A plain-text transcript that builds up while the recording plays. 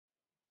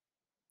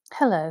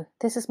Hello,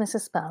 this is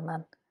Mrs.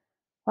 Spellman.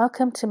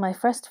 Welcome to my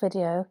first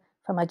video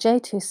for my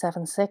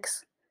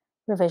J276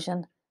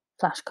 revision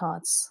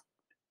flashcards.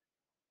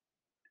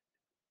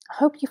 I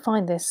hope you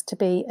find this to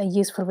be a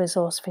useful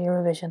resource for your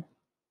revision.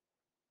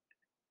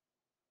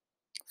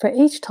 For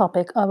each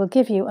topic, I will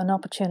give you an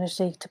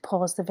opportunity to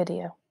pause the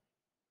video.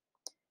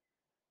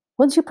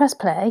 Once you press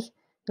play,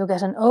 you'll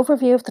get an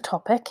overview of the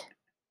topic,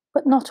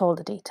 but not all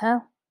the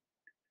detail.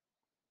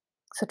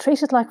 So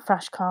treat it like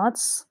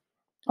flashcards.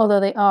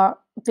 Although they are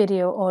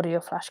video-audio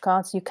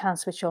flashcards, you can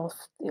switch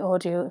off the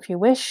audio if you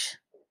wish.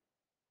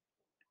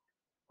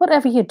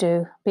 Whatever you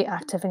do, be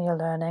active in your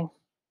learning.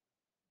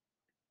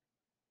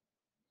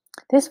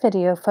 This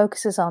video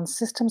focuses on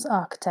systems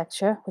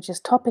architecture, which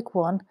is topic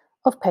 1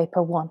 of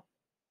paper 1.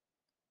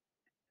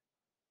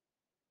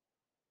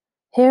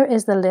 Here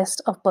is the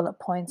list of bullet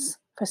points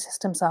for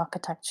systems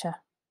architecture.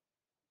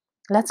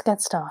 Let's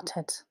get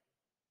started.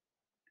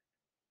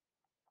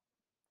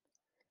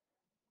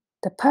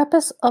 The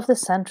purpose of the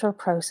central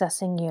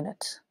processing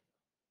unit.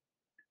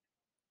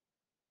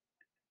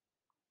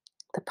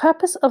 The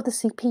purpose of the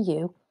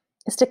CPU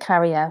is to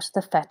carry out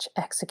the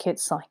fetch-execute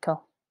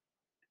cycle.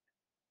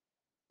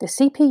 The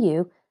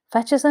CPU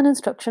fetches an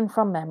instruction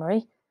from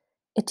memory,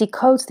 it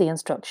decodes the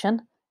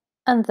instruction,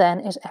 and then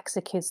it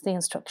executes the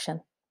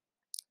instruction.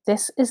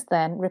 This is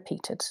then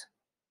repeated.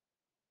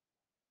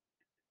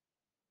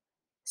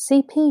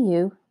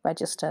 CPU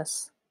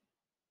registers.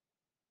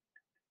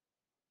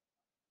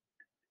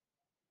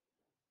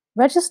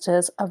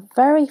 Registers are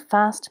very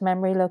fast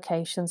memory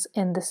locations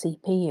in the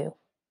CPU.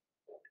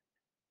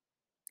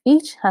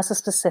 Each has a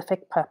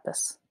specific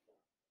purpose.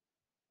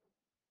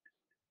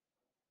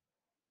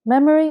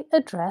 Memory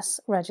address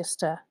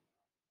register.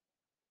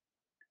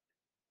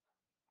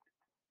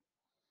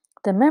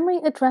 The memory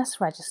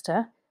address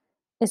register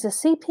is a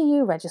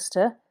CPU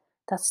register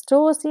that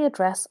stores the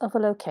address of a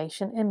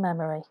location in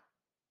memory.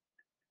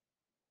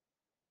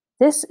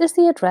 This is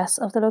the address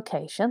of the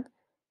location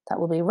that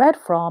will be read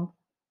from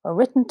or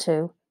written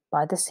to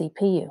by the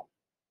CPU.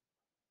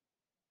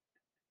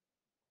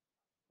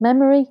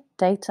 Memory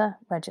data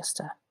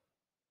register.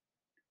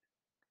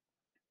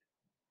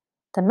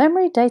 The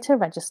memory data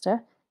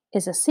register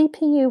is a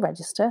CPU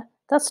register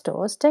that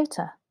stores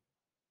data.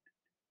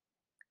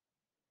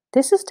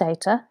 This is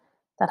data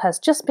that has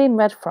just been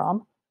read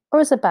from or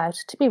is about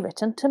to be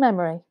written to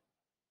memory.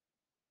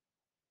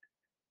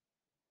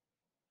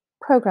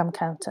 Program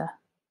counter.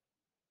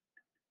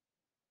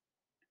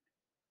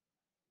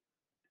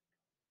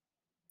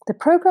 The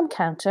program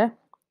counter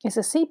is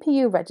a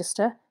CPU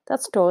register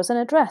that stores an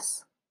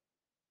address.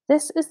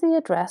 This is the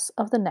address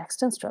of the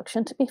next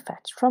instruction to be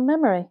fetched from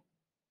memory.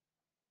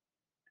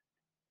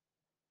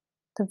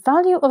 The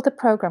value of the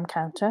program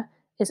counter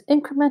is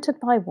incremented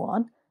by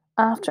 1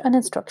 after an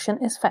instruction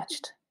is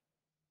fetched.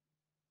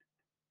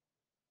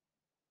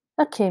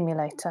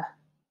 Accumulator.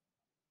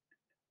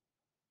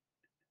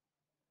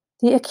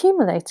 The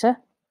accumulator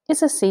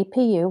is a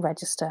CPU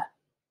register.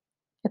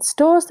 It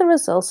stores the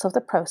results of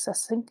the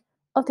processing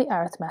of the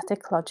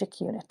arithmetic logic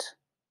unit.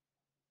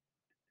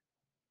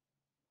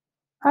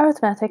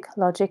 Arithmetic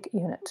logic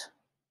unit.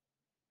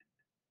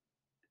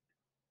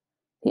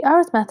 The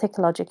arithmetic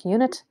logic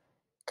unit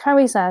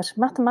carries out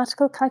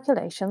mathematical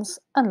calculations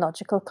and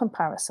logical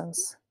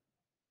comparisons.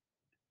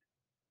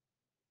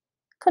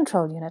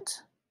 Control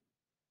unit.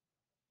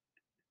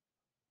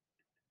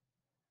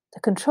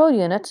 The control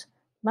unit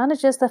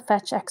manages the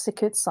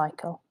fetch-execute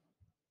cycle.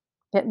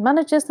 It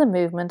manages the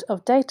movement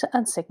of data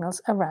and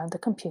signals around the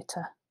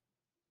computer.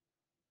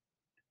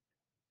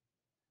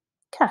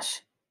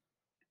 Cache.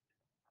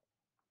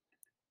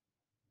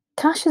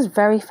 Cache is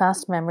very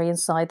fast memory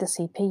inside the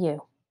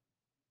CPU.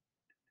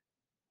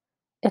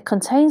 It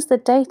contains the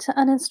data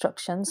and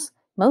instructions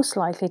most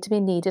likely to be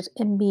needed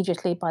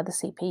immediately by the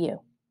CPU.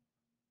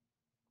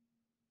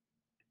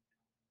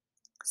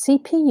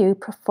 CPU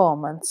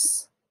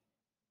performance.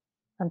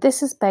 And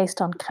this is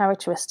based on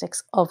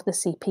characteristics of the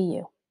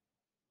CPU.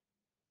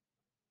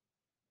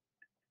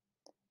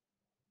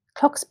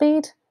 Clock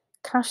speed,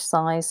 cache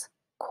size,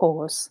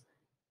 cores.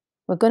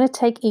 We're going to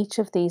take each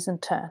of these in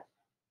turn.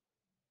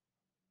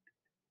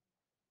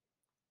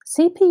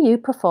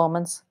 CPU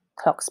performance,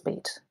 clock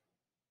speed.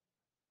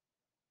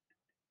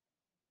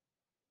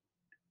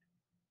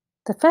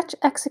 The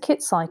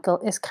fetch-execute cycle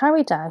is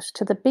carried out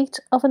to the beat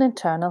of an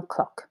internal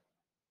clock.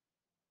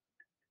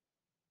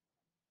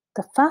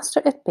 The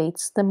faster it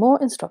beats, the more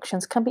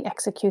instructions can be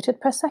executed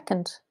per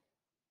second.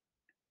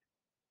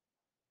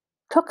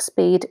 Clock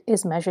speed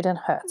is measured in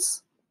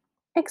hertz.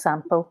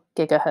 Example,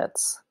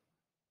 gigahertz.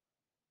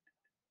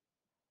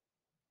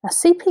 A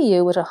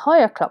CPU with a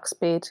higher clock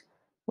speed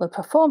will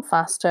perform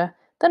faster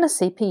than a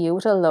CPU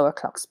with a lower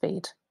clock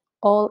speed,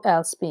 all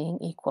else being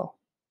equal.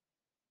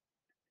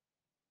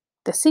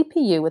 The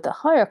CPU with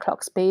a higher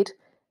clock speed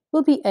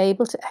will be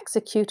able to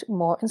execute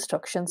more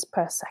instructions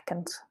per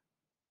second.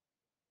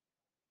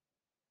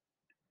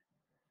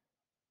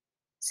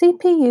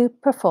 CPU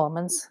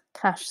performance,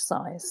 cache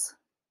size.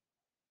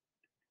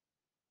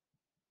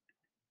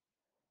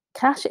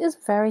 Cache is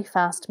very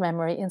fast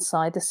memory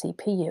inside the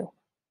CPU.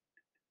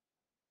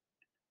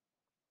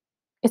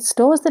 It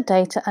stores the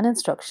data and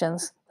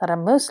instructions that are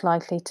most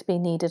likely to be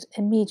needed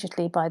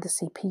immediately by the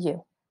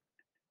CPU.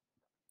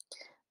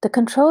 The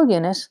control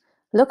unit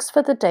looks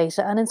for the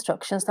data and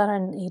instructions that are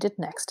needed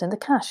next in the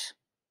cache.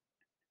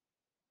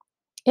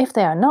 If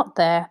they are not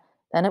there,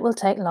 then it will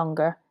take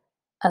longer,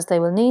 as they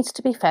will need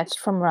to be fetched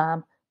from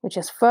RAM, which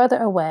is further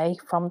away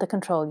from the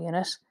control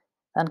unit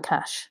than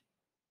cache.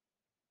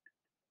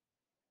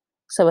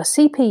 So a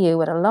CPU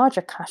with a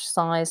larger cache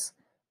size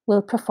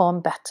will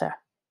perform better,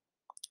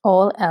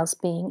 all else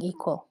being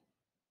equal.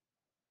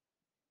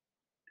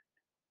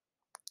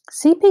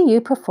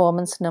 CPU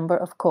performance number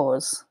of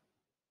cores.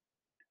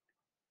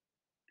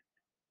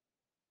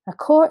 A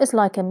core is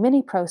like a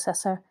mini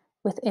processor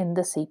within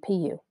the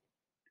CPU.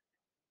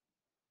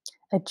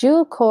 A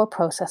dual-core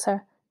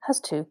processor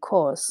has 2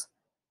 cores.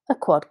 A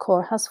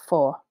quad-core has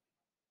 4.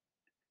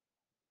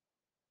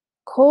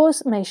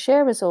 Cores may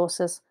share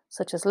resources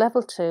such as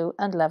level 2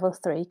 and level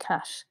 3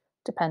 cache,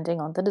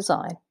 depending on the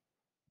design.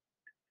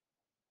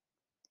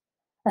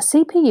 A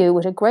CPU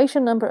with a greater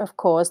number of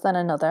cores than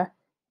another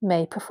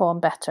may perform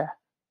better,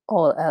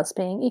 all else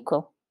being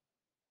equal.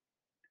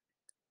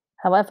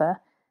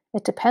 However,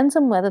 it depends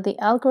on whether the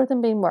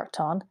algorithm being worked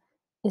on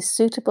is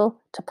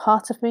suitable to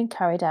parts of being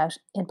carried out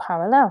in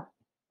parallel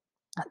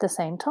at the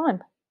same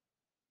time.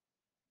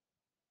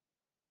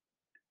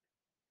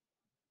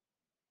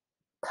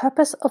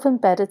 Purpose of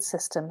embedded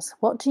systems.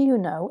 What do you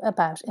know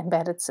about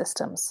embedded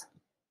systems?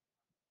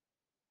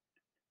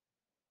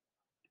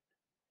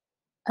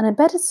 An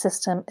embedded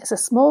system is a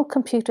small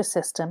computer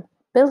system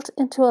built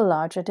into a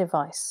larger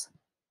device.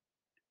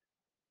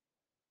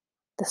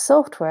 The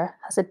software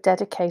has a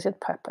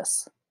dedicated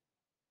purpose.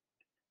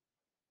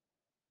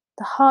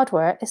 The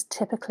hardware is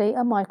typically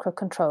a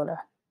microcontroller.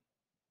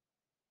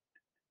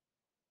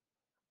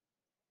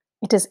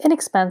 It is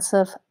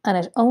inexpensive and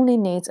it only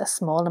needs a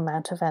small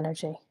amount of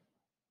energy.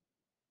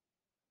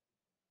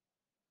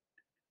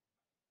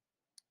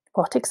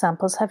 What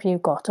examples have you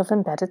got of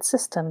embedded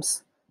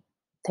systems?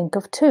 Think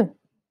of 2.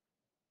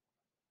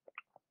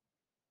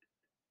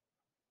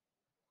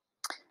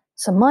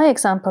 So my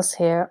examples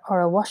here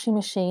are a washing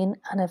machine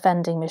and a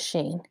vending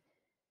machine.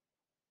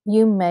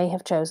 You may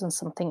have chosen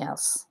something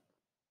else.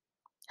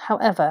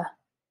 However,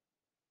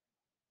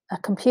 a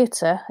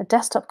computer, a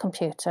desktop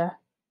computer,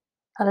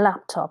 a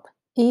laptop,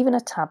 even a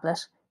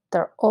tablet,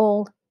 they're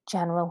all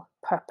general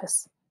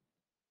purpose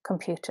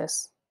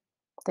computers.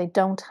 They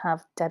don't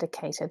have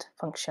dedicated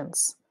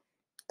functions.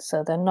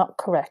 So they're not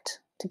correct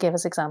to give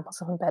us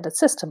examples of embedded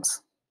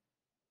systems.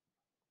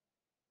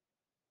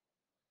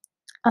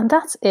 And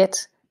that's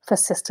it for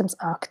systems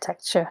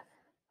architecture.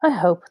 I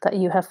hope that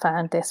you have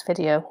found this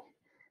video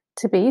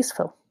to be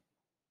useful.